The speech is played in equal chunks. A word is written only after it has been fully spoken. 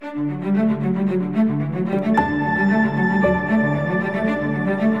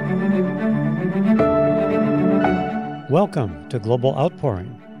Welcome to Global Outpouring,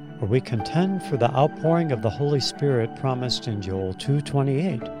 where we contend for the outpouring of the Holy Spirit promised in Joel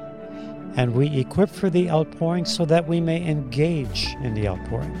 2:28, and we equip for the outpouring so that we may engage in the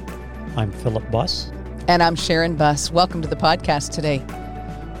outpouring. I'm Philip Buss. And I'm Sharon Buss. Welcome to the podcast today.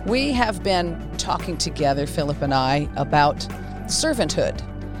 We have been talking together, Philip and I, about servanthood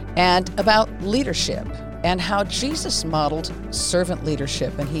and about leadership and how Jesus modeled servant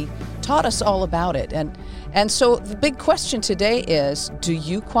leadership, and he taught us all about it. And so the big question today is, do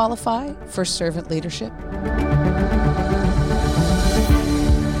you qualify for servant leadership?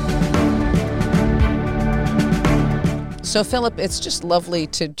 So, Philip, it's just lovely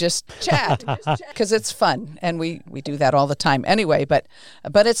to just chat because it's fun, and we do that all the time anyway. But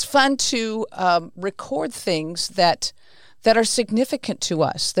it's fun to record things that are significant to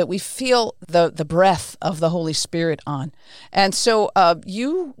us, that we feel the breath of the Holy Spirit on. And so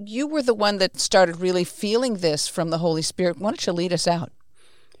you were the one that started really feeling this from the Holy Spirit. Why don't you lead us out?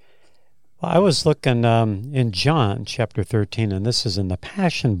 Well, I was looking in John chapter 13, and this is in the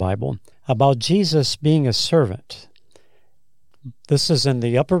Passion Bible, about Jesus being a servant. This is in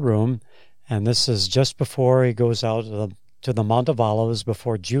the upper room, and this is just before he goes out to the Mount of Olives,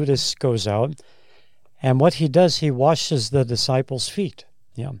 before Judas goes out. And what he does, he washes the disciples' feet.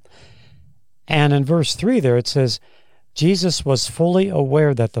 Yeah. And in verse 3 there it says, Jesus was fully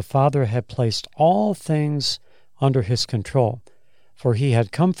aware that the Father had placed all things under his control, for he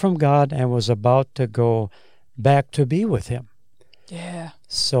had come from God and was about to go back to be with him. Yeah.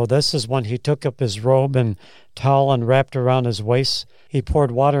 So this is when he took up his robe and towel and wrapped around his waist. He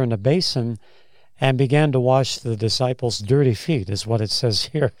poured water in a basin and began to wash the disciples' dirty feet, is what it says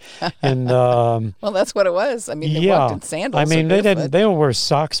here. And well, that's what it was. I mean, they walked in sandals. I mean, they didn't wear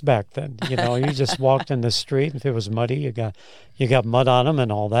socks back then. You know, you just walked in the street. If it was muddy, you got mud on them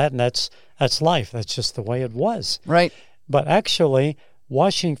and all that, and that's life. That's just the way it was. Right. But actually,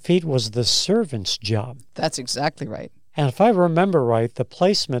 washing feet was the servant's job. That's exactly right. And if I remember right, the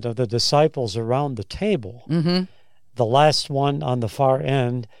placement of the disciples around the table, the last one on the far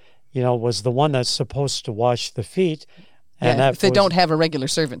end, you know, was the one that's supposed to wash the feet. And if they don't have a regular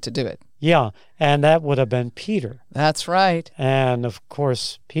servant to do it. Yeah, and that would have been Peter. That's right. And, of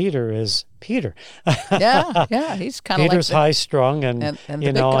course, Peter is Peter. yeah, he's kind of like Peter's high-strung and the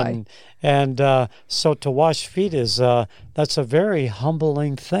you know, big guy. and so to wash feet is, that's a very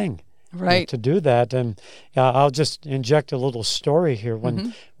humbling thing. Right. To do that. And I'll just inject a little story here.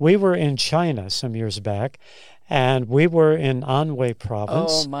 When we were in China some years back, and we were in Anhui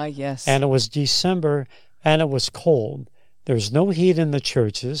province. Oh, my, yes. And it was December, and it was cold. There's no heat in the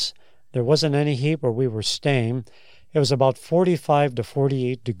churches. There wasn't any heat where we were staying. It was about 45 to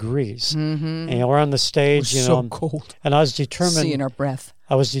 48 degrees. And we're on the stage, it was so cold. And I was determined. Seeing our breath.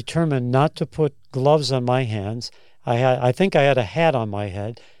 I was determined not to put gloves on my hands. I think I had a hat on my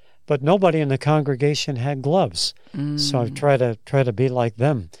head, but nobody in the congregation had gloves. So I try to be like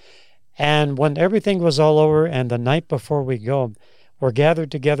them. And when everything was all over, and the night before we go, we're gathered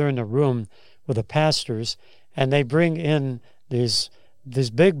together in a room with the pastors, and they bring in these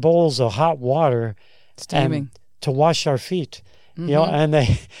big bowls of hot water to wash our feet. You know, and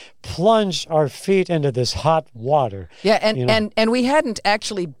they plunge our feet into this hot water. Yeah, and we hadn't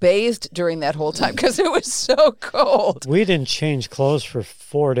actually bathed during that whole time because it was so cold. We didn't change clothes for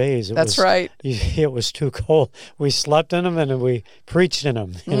 4 days. That's right. It was too cold. We slept in them and we preached in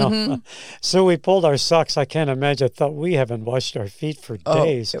them. You know, so we pulled our socks. I can't imagine. I thought we haven't washed our feet for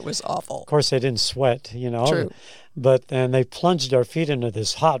days. It was awful. Of course, they didn't sweat. You know. True. And they plunged our feet into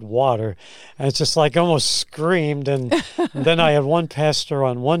this hot water, and it's just like almost screamed. And then I had one pastor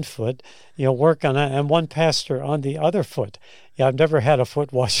on one foot, you know, work on it, and one pastor on the other foot. Yeah, I've never had a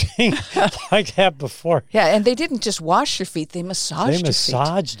foot washing like that before. Yeah, and they didn't just wash your feet; they massaged your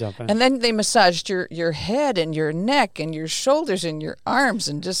feet. Them, and then they massaged your head and your neck and your shoulders and your arms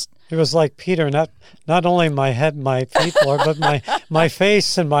and just. It was like Peter, not only my head, my feet, Lord, but my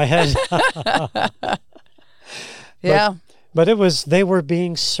face and my head. Yeah. But they were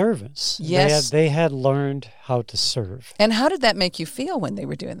being servants. Yes. They had learned how to serve. And how did that make you feel when they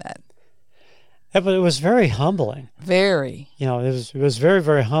were doing that? But it was very humbling. Very. You know, it was very,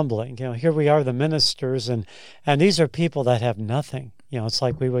 very humbling. You know, here we are, the ministers, and these are people that have nothing. You know, it's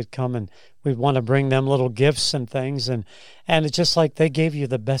like we would come and we'd want to bring them little gifts and things, and it's just like they gave you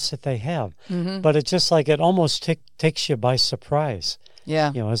the best that they have. But it's just like it almost takes you by surprise.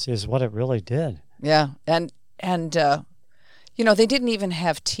 Yeah. You know, is what it really did. Yeah, and you know, they didn't even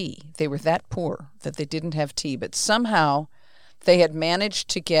have tea. They were that poor that they didn't have tea. But somehow They had managed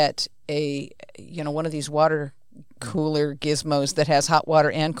to get one of these water cooler gizmos that has hot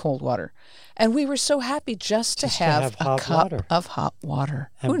water and cold water. And we were so happy just to have a cup of hot water.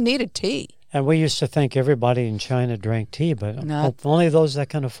 Who needed tea? And we used to think everybody in China drank tea, but only those that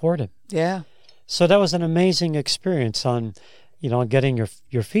can afford it. Yeah. So that was an amazing experience on, getting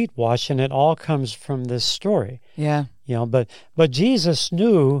your feet washed, and it all comes from this story. Yeah. But Jesus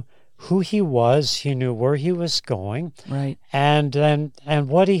knew who he was. He knew where he was going. Right. And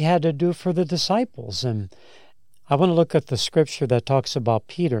what he had to do for the disciples. And I want to look at the scripture that talks about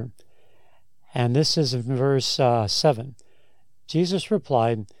Peter. And this is in verse 7. Jesus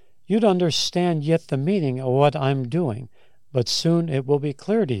replied, "You'd understand yet the meaning of what I'm doing, but soon it will be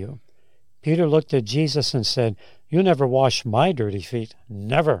clear to you." Peter looked at Jesus and said, "You never wash my dirty feet."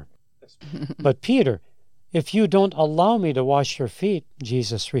 "Never." "But Peter, if you don't allow me to wash your feet,"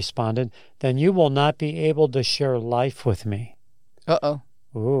 Jesus responded, "then you will not be able to share life with me." Uh-oh.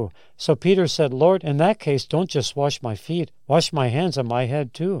 Ooh. So Peter said, "Lord, in that case, don't just wash my feet. Wash my hands and my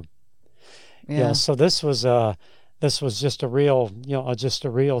head too." Yeah. So this was just a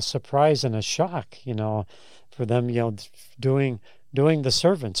real surprise and a shock, for them, doing the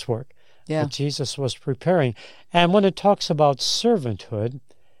servant's work. Yeah. That Jesus was preparing. And when it talks about servanthood,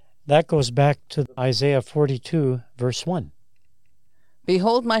 that goes back to Isaiah 42, verse 1.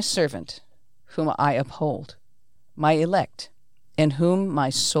 "Behold my servant, whom I uphold, my elect, in whom my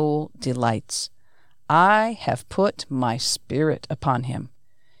soul delights. I have put my spirit upon him.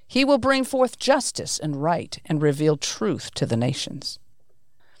 He will bring forth justice and right and reveal truth to the nations."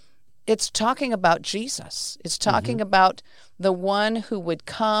 It's talking about Jesus. It's talking about the one who would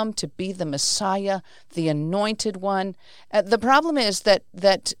come to be the Messiah, the anointed one. The problem is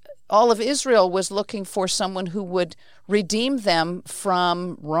that all of Israel was looking for someone who would redeem them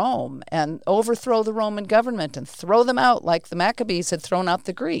from Rome and overthrow the Roman government and throw them out like the Maccabees had thrown out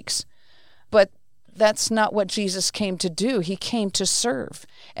the Greeks. But that's not what Jesus came to do. He came to serve.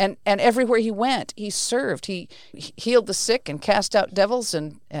 And everywhere he went, he served. He healed the sick and cast out devils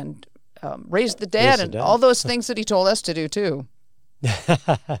and raised the dead and all those things that he told us to do too.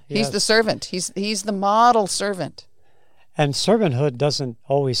 Yes. He's the servant. He's the model servant. And servanthood doesn't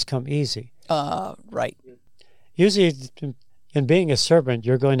always come easy. Right. Usually, in being a servant,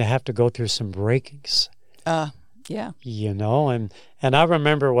 you're going to have to go through some breakings. Yeah. And I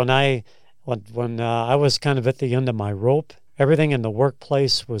remember when I was kind of at the end of my rope, everything in the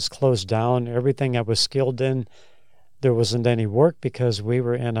workplace was closed down. Everything I was skilled in, there wasn't any work because we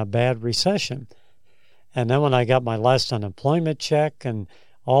were in a bad recession. And then when I got my last unemployment check and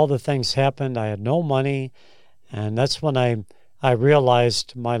all the things happened, I had no money. And that's when I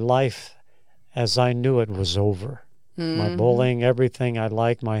realized my life as I knew it was over. My bowling, everything I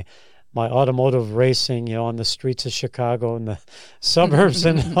liked, my automotive racing, on the streets of Chicago and the suburbs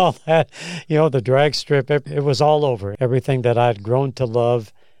and all that, the drag strip, it was all over. Everything that I'd grown to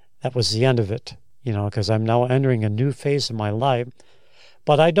love, that was the end of it, because I'm now entering a new phase of my life.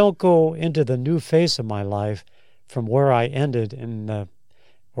 But I don't go into the new phase of my life from where I ended and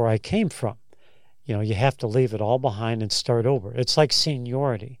where I came from. You have to leave it all behind and start over. It's like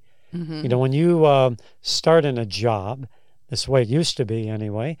seniority. When you start in a job, this way it used to be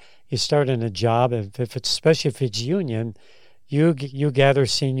anyway, you start in a job, especially if it's union, you gather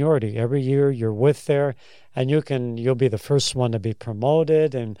seniority. Every year you're with there, and you'll be the first one to be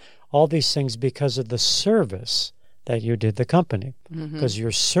promoted and all these things because of the service that you did the company, because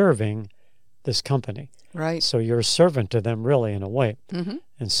you're serving this company. Right. So you're a servant to them, really, in a way.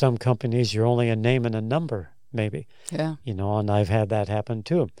 In some companies, you're only a name and a number, maybe. Yeah. And I've had that happen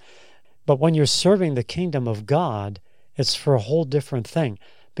too. But when you're serving the kingdom of God, it's for a whole different thing,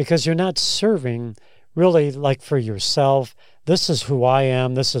 because you're not serving really like for yourself. This is who I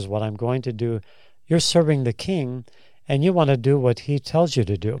am. This is what I'm going to do. You're serving the King, and you want to do what he tells you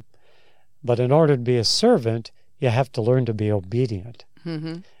to do. But in order to be a servant, you have to learn to be obedient.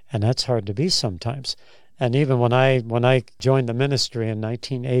 And that's hard to be sometimes. And even when I joined the ministry in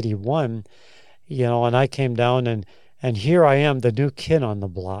 1981, and I came down and here I am, the new kid on the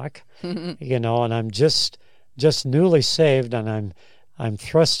block, and I'm just newly saved, and I'm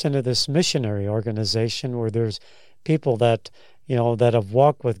thrust into this missionary organization where there's people that have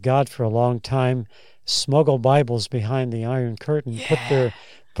walked with God for a long time, smuggle Bibles behind the Iron Curtain,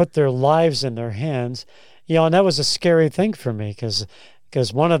 put their lives in their hands, and that was a scary thing for me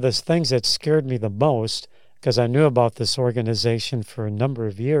because one of the things that scared me the most, because I knew about this organization for a number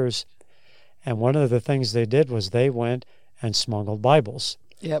of years, and one of the things they did was they went and smuggled Bibles.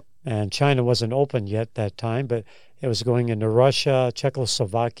 Yep. And China wasn't open yet that time, but it was going into Russia,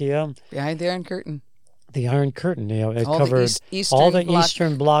 Czechoslovakia. Behind the Iron Curtain. The Iron Curtain, it All covered the Eastern all the Bloc,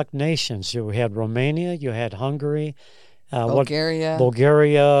 Eastern Bloc nations. You had Romania, you had Hungary, Bulgaria.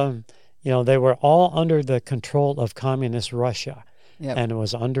 Bulgaria. They were all under the control of communist Russia. Yep. And it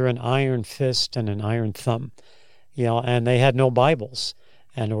was under an iron fist and an iron thumb. And they had no Bibles.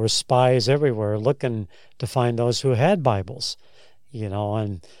 And there were spies everywhere looking to find those who had Bibles.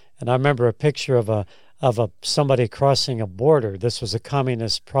 And I remember a picture of somebody crossing a border. This was a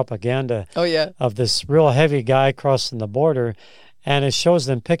communist propaganda of this real heavy guy crossing the border, and it shows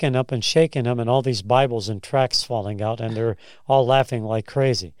them picking up and shaking them, and all these Bibles and tracts falling out, and they're all laughing like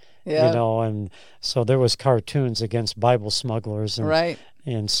crazy. And so there was cartoons against Bible smugglers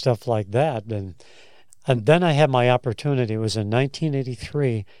and stuff like that. And then I had my opportunity. It was in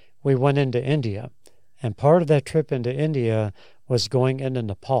 1983. We went into India, and part of that trip into India was going into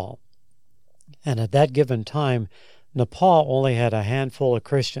Nepal. And at that given time, Nepal only had a handful of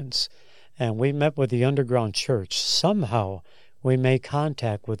Christians. And we met with the underground church. Somehow we made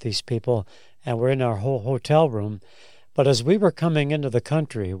contact with these people, and we're in our whole hotel room. But as we were coming into the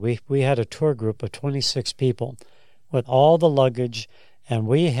country, we had a tour group of 26 people with all the luggage, and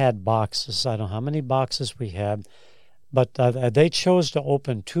we had boxes. I don't know how many boxes we had, but they chose to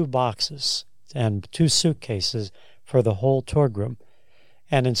open 2 boxes and 2 suitcases for the whole tour group.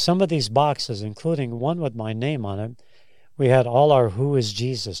 And in some of these boxes, including one with my name on it, we had all our Who is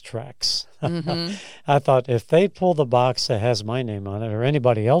Jesus tracts. Mm-hmm. I thought, if they pull the box that has my name on it or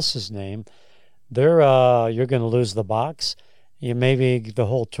anybody else's name, you're going to lose the box. Maybe the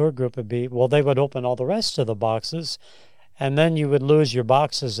whole tour group would they would open all the rest of the boxes, and then you would lose your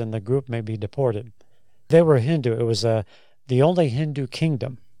boxes and the group may be deported. They were Hindu. It was the only Hindu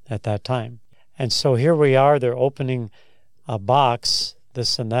kingdom at that time. And so here we are, they're opening a box,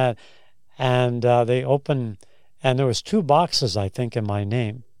 this and that, and they open, and there was 2 boxes, I think, in my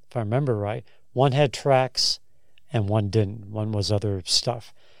name, if I remember right. One had tracts and one didn't. One was other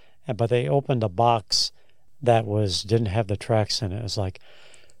stuff. But they opened a box that didn't have the tracts in it. It was like,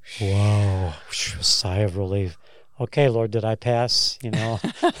 whoa, sigh of relief. Okay, Lord, did I pass?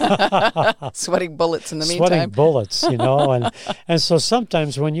 Sweating bullets in the meantime. Sweating bullets, and so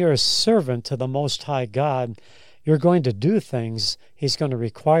sometimes when you're a servant to the Most High God, you're going to do things. He's going to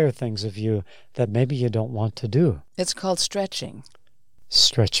require things of you that maybe you don't want to do. It's called stretching.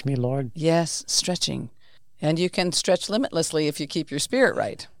 Stretch me, Lord. Yes, stretching. And you can stretch limitlessly if you keep your spirit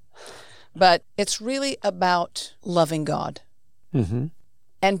right. But it's really about loving God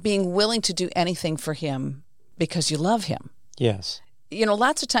and being willing to do anything for Him because you love Him. Yes.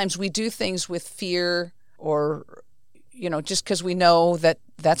 Lots of times we do things with fear or, just because we know that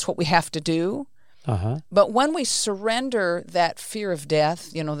that's what we have to do. Uh-huh. But when we surrender that fear of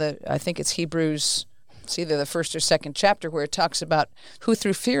death, I think it's Hebrews, it's either the 1st or 2nd chapter where it talks about who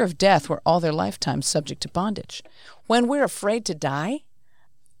through fear of death were all their lifetime subject to bondage. When we're afraid to die,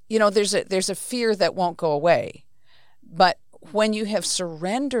 there's a fear that won't go away. But when you have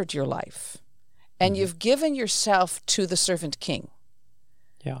surrendered your life and you've given yourself to the servant king,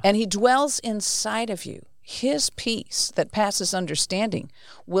 and he dwells inside of you, his peace that passes understanding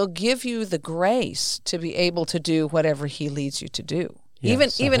will give you the grace to be able to do whatever he leads you to do.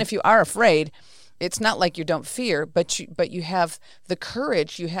 Yes, even if you are afraid, it's not like you don't fear, but you have the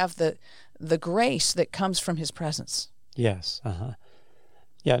courage, you have the grace that comes from his presence. Yes. Uh-huh.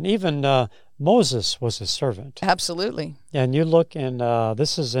 Yeah, and even Moses was a servant. Absolutely. And you look in,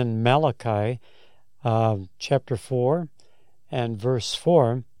 this is in Malachi chapter 4 and verse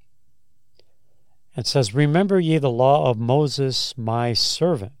 4. It says, "Remember ye the law of Moses my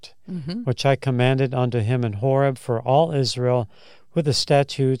servant, which I commanded unto him in Horeb for all Israel with the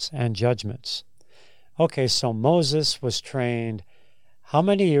statutes and judgments." Okay, so Moses was trained how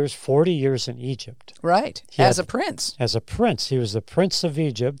many years? 40 years in Egypt. Right, as a prince. As a prince. He was the prince of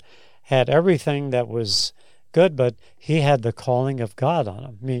Egypt, had everything that was good, but he had the calling of God on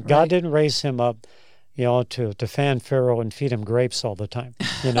him. I mean, God didn't raise him up, to fan Pharaoh and feed him grapes all the time.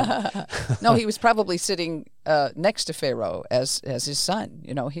 No, he was probably sitting next to Pharaoh as his son.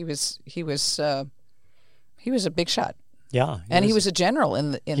 He was a big shot. Yeah, he was a general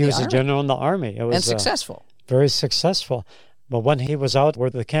in the army. He was a general in the army. It was and successful. Very successful. But when he was out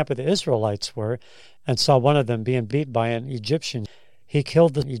where the camp of the Israelites were, and saw one of them being beat by an Egyptian, he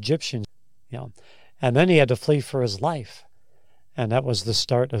killed the Egyptian. And then he had to flee for his life, and that was the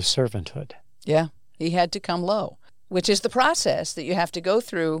start of servanthood. Yeah. He had to come low, which is the process that you have to go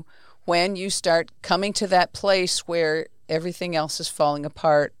through when you start coming to that place where everything else is falling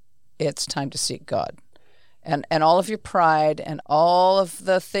apart. It's time to seek God. And all of your pride and all of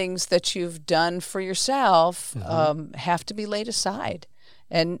the things that you've done for yourself have to be laid aside.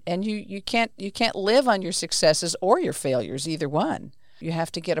 And you can't live on your successes or your failures, either one. You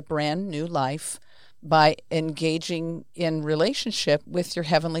have to get a brand new life by engaging in relationship with your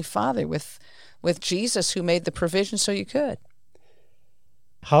Heavenly Father, with Jesus, who made the provision so you could.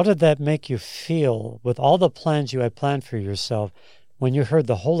 How did that make you feel with all the plans you had planned for yourself when you heard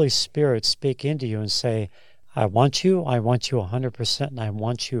the Holy Spirit speak into you and say, I want you 100%, and I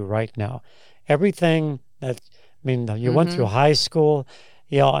want you right now? Everything that, you went through high school,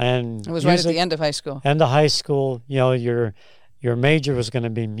 and it was music, right at the end of high school. End of high school, your major was going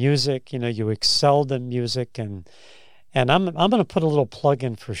to be music. You excelled in music, and I'm going to put a little plug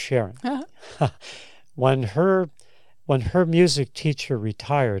in for Sharon. When her music teacher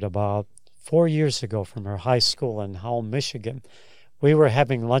retired about 4 years ago from her high school in Howell, Michigan, we were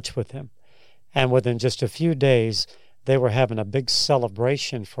having lunch with him, and within just a few days, they were having a big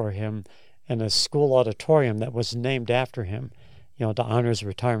celebration for him in a school auditorium that was named after him, to honor his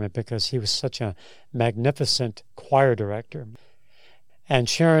retirement, because he was such a magnificent choir director. And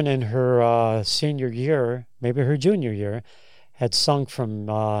Sharon, in her senior year, maybe her junior year, had sung from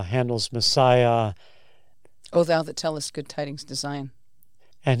Handel's Messiah, O Thou That Tellest Good Tidings to Zion.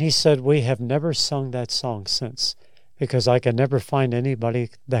 And he said, we have never sung that song since, because I could never find anybody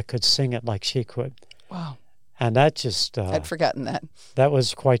that could sing it like she could. Wow. And that just... I'd forgotten that. That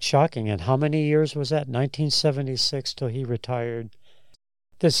was quite shocking. And how many years was that? 1976 till he retired.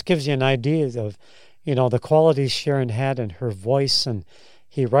 This gives you an idea of, the qualities Sharon had in her voice, and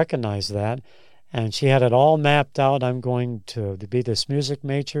he recognized that. And she had it all mapped out. I'm going to be this music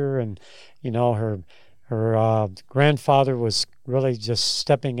major, and, her grandfather was really just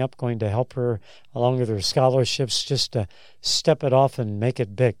stepping up, going to help her along with her scholarships, just to step it off and make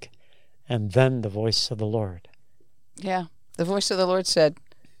it big. And then the voice of the Lord. Yeah, the voice of the Lord said,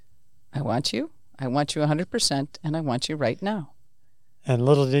 I want you 100%, and I want you right now. And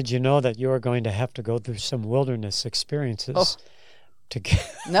little did you know that you were going to have to go through some wilderness experiences to get...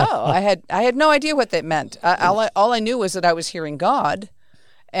 No, I had no idea what that meant. All I knew was that I was hearing God,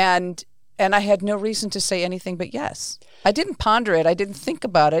 and I had no reason to say anything but yes. I didn't ponder it. I didn't think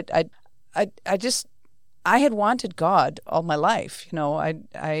about it. I had wanted God all my life.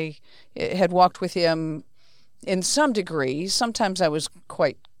 I had walked with Him in some degree. Sometimes I was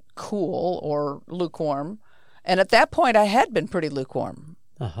quite cool or lukewarm. And at that point, I had been pretty lukewarm.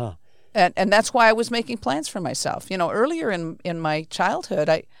 Uh-huh. And that's why I was making plans for myself. Earlier in my childhood,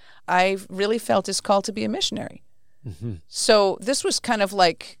 I really felt His call to be a missionary. Mm-hmm. So this was kind of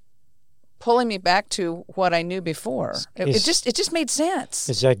like pulling me back to what I knew before. It just made sense.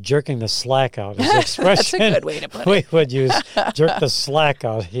 It's like jerking the slack out. Is the expression That's a good way to put it. We would use jerk the slack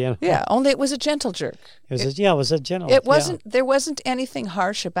out. Yeah, only it was a gentle jerk. It was a gentle. It wasn't. There wasn't anything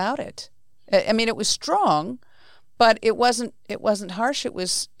harsh about it. It was strong, but it wasn't harsh. It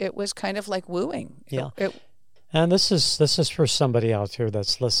was kind of like wooing. Yeah. And this is for somebody out here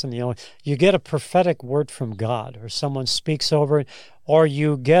that's listening. You get a prophetic word from God, or someone speaks over it, or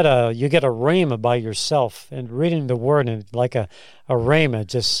you get a rhema by yourself, and reading the word, and like a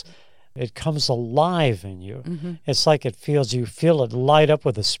rhema, it comes alive in you. Mm-hmm. It's like you feel it light up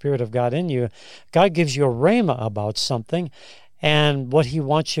with the Spirit of God in you. God gives you a rhema about something, and what He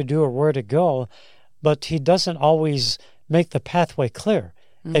wants you to do or where to go, but He doesn't always make the pathway clear.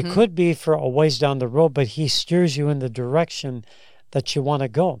 Mm-hmm. It could be for a ways down the road, but He steers you in the direction that you want to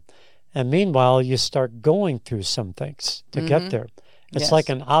go. And meanwhile, you start going through some things to get there. It's like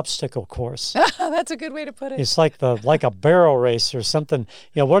an obstacle course. That's a good way to put it. It's like a barrel race or something.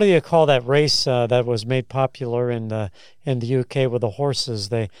 What do you call that race that was made popular in the UK with the horses?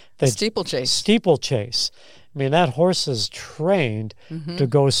 They steeplechase. Steeplechase. That horse is trained to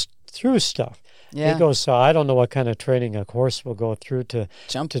go through stuff. Yeah. He goes, so I don't know what kind of training a horse will go through to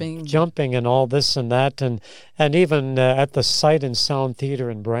jumping and all this and that, and even at the Sight and Sound Theater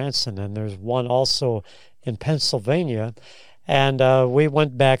in Branson, and there's one also in Pennsylvania, and we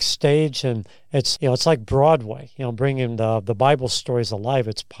went backstage, and it's like Broadway, bringing the Bible stories alive.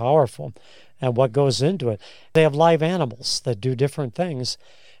 It's powerful, and what goes into it. They have live animals that do different things,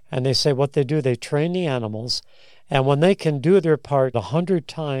 and they say what they do, they train the animals, and when they can do their part 100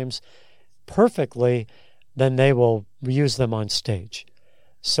 times perfectly, then they will use them on stage.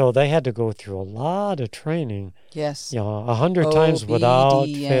 So they had to go through a lot of training. Yes. 100 times without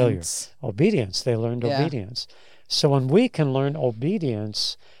failure. Obedience. They learned obedience. So when we can learn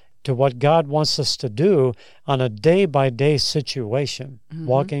obedience to what God wants us to do on a day-by-day situation,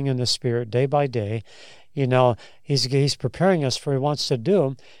 walking in the Spirit day by day, He's preparing us for what He wants to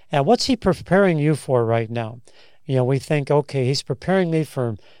do. And what's He preparing you for right now? We think, okay, He's preparing me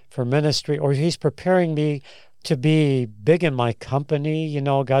for ministry, or He's preparing me to be big in my company.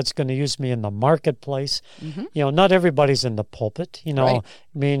 God's going to use me in the marketplace. Not everybody's in the pulpit. Right.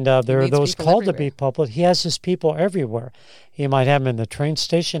 I mean, there are needs those people called to everywhere. be pulpit. He has his people everywhere. He might have them in the train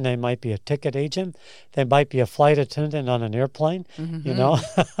station. They might be a ticket agent. They might be a flight attendant on an airplane.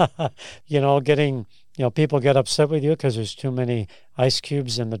 Getting. People get upset with you because there's too many ice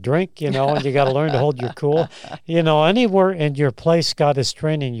cubes in the drink, and you got to learn to hold your cool. Anywhere in your place God is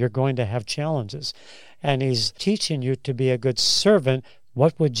training, you're going to have challenges. And he's teaching you to be a good servant.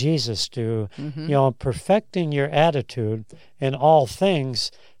 What would Jesus do? Perfecting your attitude in all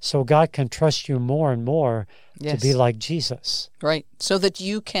things so God can trust you more and more to be like Jesus. Right. So that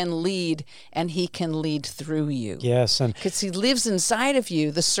you can lead and he can lead through you. Yes. And because he lives inside of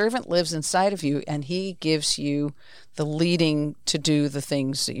you. The servant lives inside of you, and he gives you the leading to do the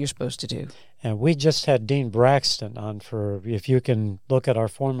things that you're supposed to do. And we just had Dean Braxton on if you can look at our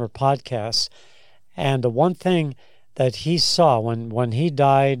former podcasts. And the one thing that he saw when he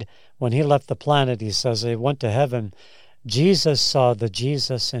died, when he left the planet, he says he went to heaven, Jesus saw the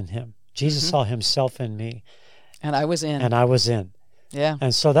Jesus in him. Jesus saw himself in me. And I was in. And I was in. Yeah.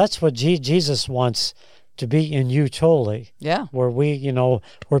 And so that's what Jesus wants to be in you totally. Yeah. Where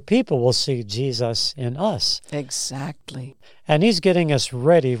where people will see Jesus in us. Exactly. And he's getting us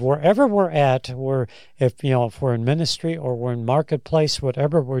ready wherever we're at, if we're in ministry or we're in marketplace,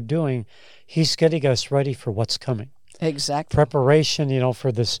 whatever we're doing, he's getting us ready for what's coming. Exactly. Preparation,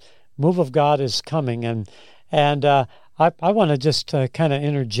 for this move of God is coming. And I want to just kind of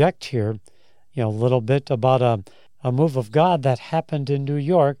interject here, a little bit about a move of God that happened in New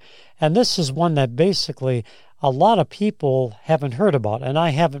York. And this is one that basically a lot of people haven't heard about, and I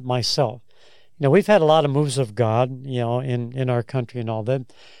haven't myself. We've had a lot of moves of God, in our country and all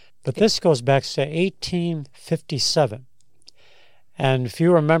that. But this goes back to 1857. And if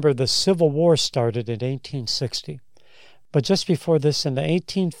you remember, the Civil War started in 1860. But just before this, in the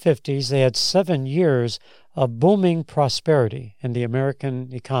 1850s, they had 7 years of booming prosperity in the American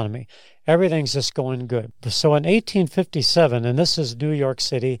economy. Everything's just going good. So in 1857, and this is New York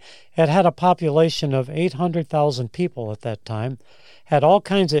City, it had a population of 800,000 people at that time, had all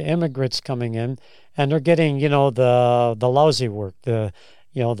kinds of immigrants coming in, and they're getting, the lousy work, the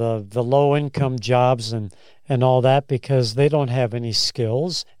low-income jobs and all that, because they don't have any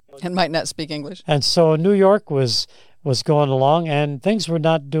skills. And might not speak English. And so New York was going along, and things were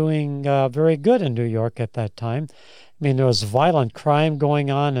not doing very good in New York at that time. I mean, there was violent crime going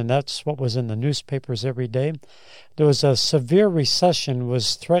on, and that's what was in the newspapers every day. There was a severe recession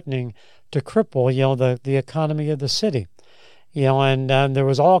was threatening to cripple, the economy of the city. And there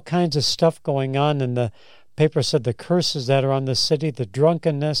was all kinds of stuff going on, and the paper said the curses that are on the city, the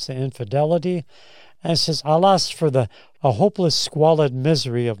drunkenness, the infidelity. And it says, alas for a hopeless, squalid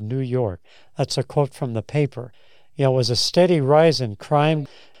misery of New York. That's a quote from the paper. It was a steady rise in crime,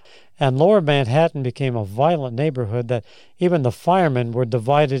 and Lower Manhattan became a violent neighborhood that even the firemen were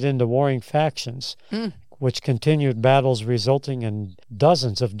divided into warring factions, which continued battles resulting in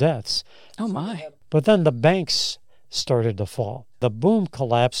dozens of deaths. Oh, my. But then the banks started to fall. The boom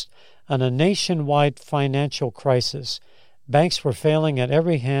collapsed on a nationwide financial crisis. Banks were failing at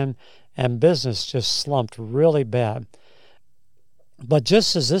every hand, and business just slumped really bad. But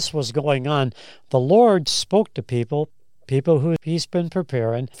just as this was going on, the Lord spoke to people who he's been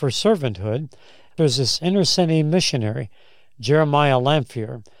preparing for servanthood. There's this inner city missionary, Jeremiah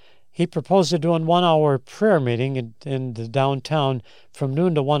Lamphere. He proposed to do a 1-hour prayer meeting in the downtown from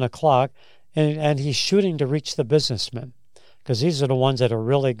noon to 1 o'clock, and he's shooting to reach the businessmen, because these are the ones that are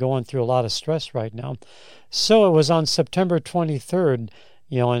really going through a lot of stress right now. So it was on September 23rd,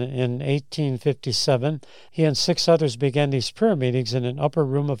 in 1857, he and 6 others began these prayer meetings in an upper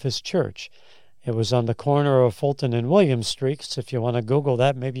room of his church. It was on the corner of Fulton and William Streets. If you want to Google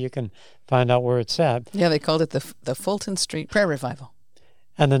that, maybe you can find out where it's at. Yeah, they called it the Fulton Street Prayer Revival.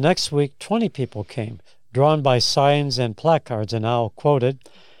 And the next week, 20 people came, drawn by signs and placards, and I'll quote it.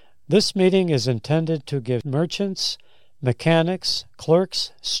 This meeting is intended to give merchants, mechanics,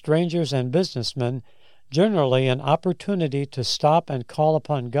 clerks, strangers, and businessmen generally an opportunity to stop and call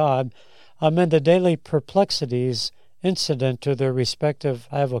upon God amid the daily perplexities incident to their respective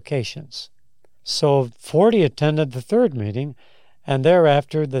avocations. So 40 attended the third meeting, and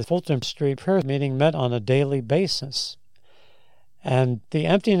thereafter the Fulton Street prayer meeting met on a daily basis. And the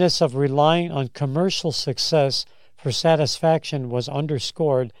emptiness of relying on commercial success for satisfaction was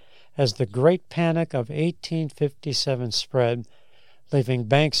underscored as the Great Panic of 1857 spread, leaving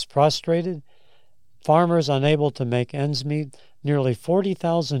banks prostrated, farmers unable to make ends meet, nearly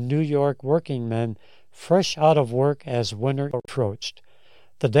 40,000 New York working men fresh out of work as winter approached.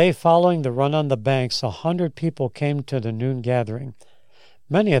 The day following the run on the banks, 100 people came to the noon gathering.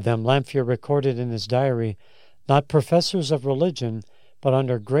 Many of them, Lamphere recorded in his diary, not professors of religion, but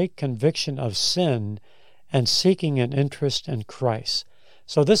under great conviction of sin and seeking an interest in Christ.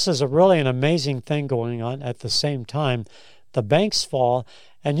 So this is really an amazing thing going on at the same time. The banks fall,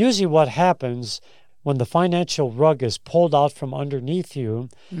 and usually what happens when the financial rug is pulled out from underneath you,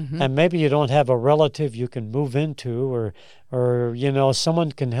 and maybe you don't have a relative you can move into, or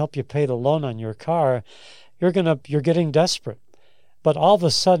someone can help you pay the loan on your car, you're getting desperate. But all of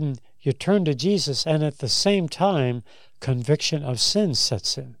a sudden you turn to Jesus, and at the same time conviction of sin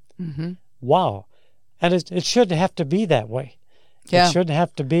sets in. Wow. And it shouldn't have to be that way. Yeah. It shouldn't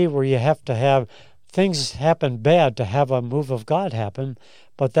have to be where you have to have things happen bad to have a move of God happen,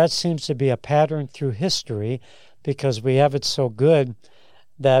 but that seems to be a pattern through history because we have it so good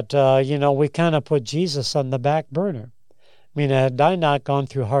that, we kind of put Jesus on the back burner. I mean, had I not gone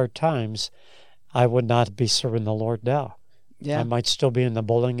through hard times, I would not be serving the Lord now. Yeah. I might still be in the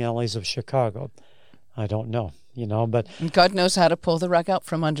bowling alleys of Chicago. I don't know, but... And God knows how to pull the rug out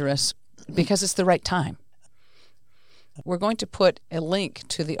from under us because it's the right time. We're going to put a link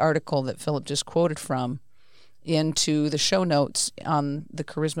to the article that Philip just quoted from into the show notes on the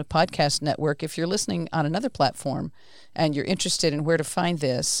Charisma Podcast Network. If you're listening on another platform and you're interested in where to find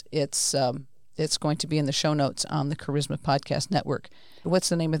this, it's going to be in the show notes on the Charisma Podcast Network. What's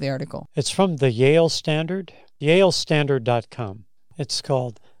the name of the article? It's from the Yale Standard, yalestandard.com. It's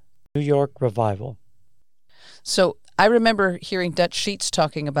called New York Revival. So I remember hearing Dutch Sheets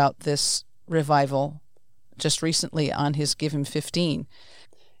talking about this revival just recently on his Give Him 15.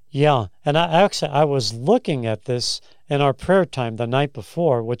 Yeah, and I was looking at this in our prayer time the night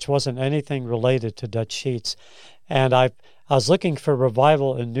before, which wasn't anything related to Dutch Sheets, and I was looking for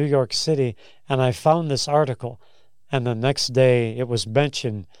revival in New York City, and I found this article, and the next day it was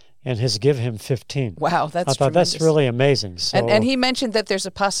mentioned in his Give Him 15. Wow, that's I thought tremendous. that's really amazing. So, and he mentioned that there's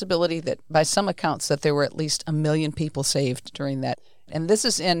a possibility that by some accounts that there were at least 1 million people saved during that. And this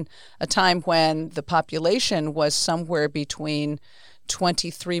is in a time when the population was somewhere between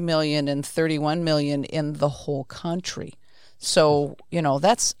 23 million and 31 million in the whole country. So,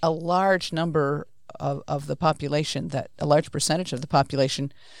 that's a large number of the population, a large percentage of the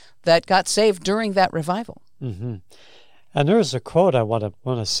population that got saved during that revival. Mm-hmm. And there's a quote I want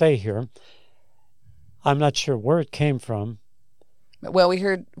to say here. I'm not sure where it came from. Well,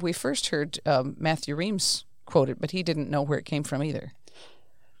 we first heard Matthew Reams quote it, but he didn't know where it came from either.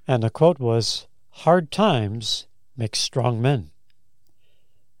 And the quote was, "Hard times make strong men.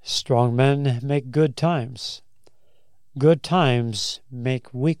 Strong men make good times. Good times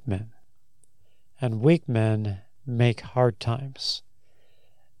make weak men. And weak men make hard times."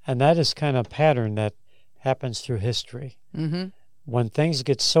 And that is kind of a pattern that happens through history. Mm-hmm. When things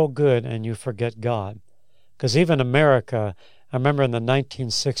get so good and you forget God. Because even America, I remember in the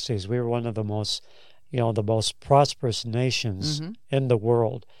 1960s, we were one of the most prosperous nations in the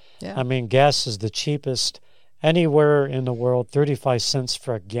world. Yeah. I mean, gas is the cheapest anywhere in the world, 35 cents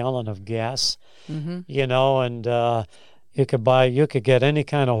for a gallon of gas, and you could get any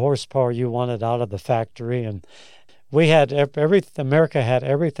kind of horsepower you wanted out of the factory. And we had America had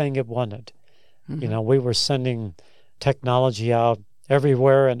everything it wanted. Mm-hmm. We were sending technology out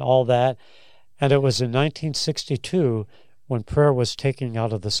everywhere and all that. And it was in 1962 when prayer was taken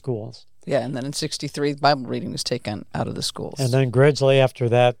out of the schools. Yeah, and then in 1963, Bible reading was taken out of the schools. And then gradually after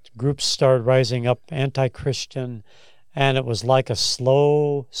that, groups started rising up, anti-Christian, and it was like a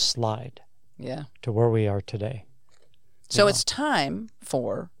slow slide to where we are today. So it's time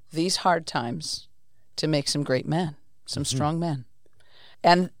for these hard times to make some great men, some strong men.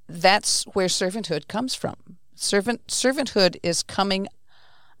 And that's where servanthood comes from. Servanthood is coming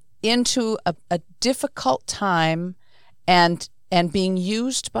into a difficult time and being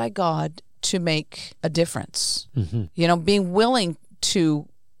used by God to make a difference. Being willing to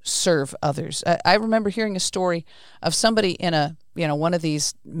serve others. I remember hearing a story of somebody in one of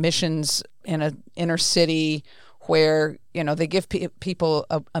these missions in an inner city where, they give people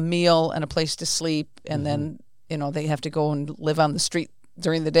a meal and a place to sleep, and then, they have to go and live on the street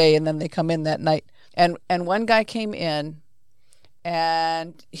during the day, and then they come in that night. And one guy came in,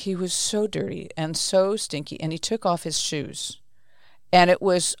 and he was so dirty and so stinky, and he took off his shoes. And it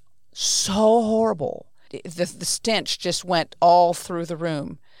was so horrible. The stench just went all through the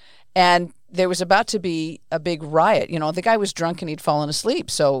room. And there was about to be a big riot. The guy was drunk and he'd fallen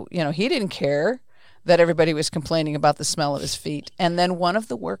asleep. So, he didn't care that everybody was complaining about the smell of his feet. And then one of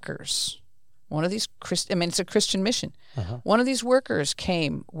the workers, it's a Christian mission. One of these workers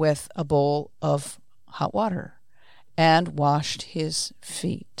came with a bowl of hot water and washed his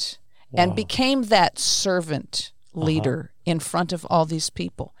feet and became that servant leader in front of all these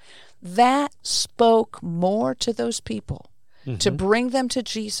people. That spoke more to those people to bring them to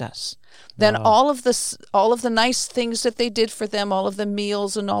Jesus than all of the nice things that they did for them, all of the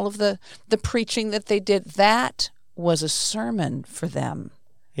meals and all of the preaching that they did. That was a sermon for them.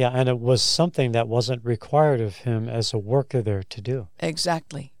 Yeah, and it was something that wasn't required of him as a worker there to do.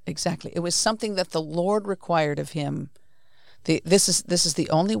 Exactly. It was something that the Lord required of him. This is the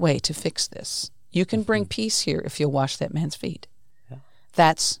only way to fix this. You can bring peace here if you'll wash that man's feet. Yeah.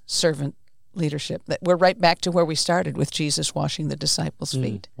 That's servant leadership. We're right back to where we started with Jesus washing the disciples'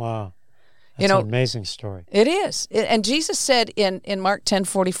 feet. Wow. That's an amazing story. It is. And Jesus said in Mark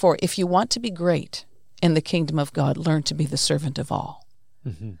 10:44, if you want to be great in the kingdom of God, learn to be the servant of all.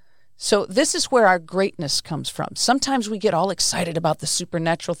 Mm-hmm. So this is where our greatness comes from. Sometimes we get all excited about the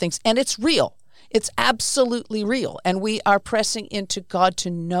supernatural things, and it's real. It's absolutely real. And we are pressing into God to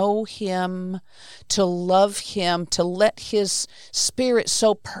know him, to love him, to let his spirit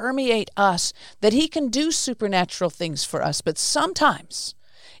so permeate us that he can do supernatural things for us. But sometimes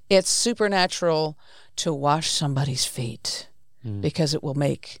it's supernatural to wash somebody's feet because it will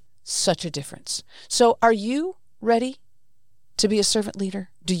make such a difference. So are you ready to be a servant leader?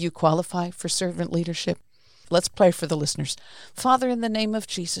 Do you qualify for servant leadership? Let's pray for the listeners. Father, in the name of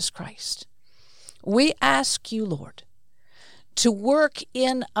Jesus Christ, we ask you, Lord, to work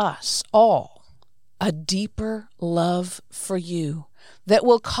in us all a deeper love for you that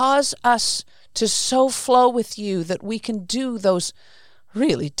will cause us to so flow with you that we can do those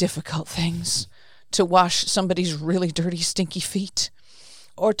really difficult things, to wash somebody's really dirty, stinky feet,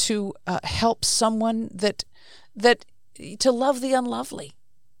 or to help someone that to love the unlovely.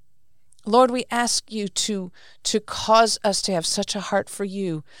 Lord, we ask you to cause us to have such a heart for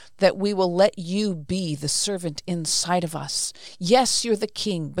you that we will let you be the servant inside of us. Yes, you're the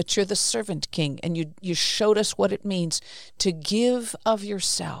king, but you're the servant king, and you showed us what it means to give of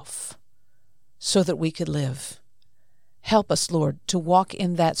yourself so that we could live. Help us, Lord, to walk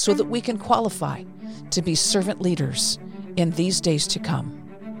in that so that we can qualify to be servant leaders in these days to come.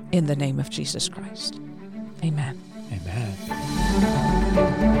 In the name of Jesus Christ. Amen. Amen.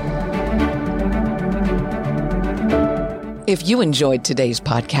 If you enjoyed today's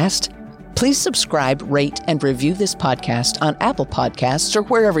podcast, please subscribe, rate, and review this podcast on Apple Podcasts or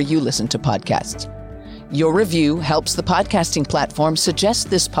wherever you listen to podcasts. Your review helps the podcasting platform suggest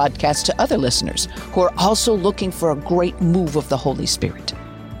this podcast to other listeners who are also looking for a great move of the Holy Spirit.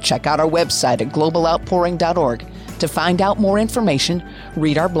 Check out our website at globaloutpouring.org to find out more information,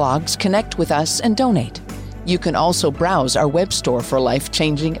 read our blogs, connect with us, and donate. You can also browse our web store for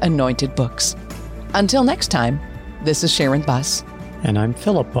life-changing anointed books. Until next time, this is Sharon Buss. And I'm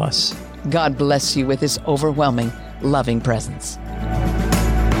Philip Buss. God bless you with his overwhelming, loving presence.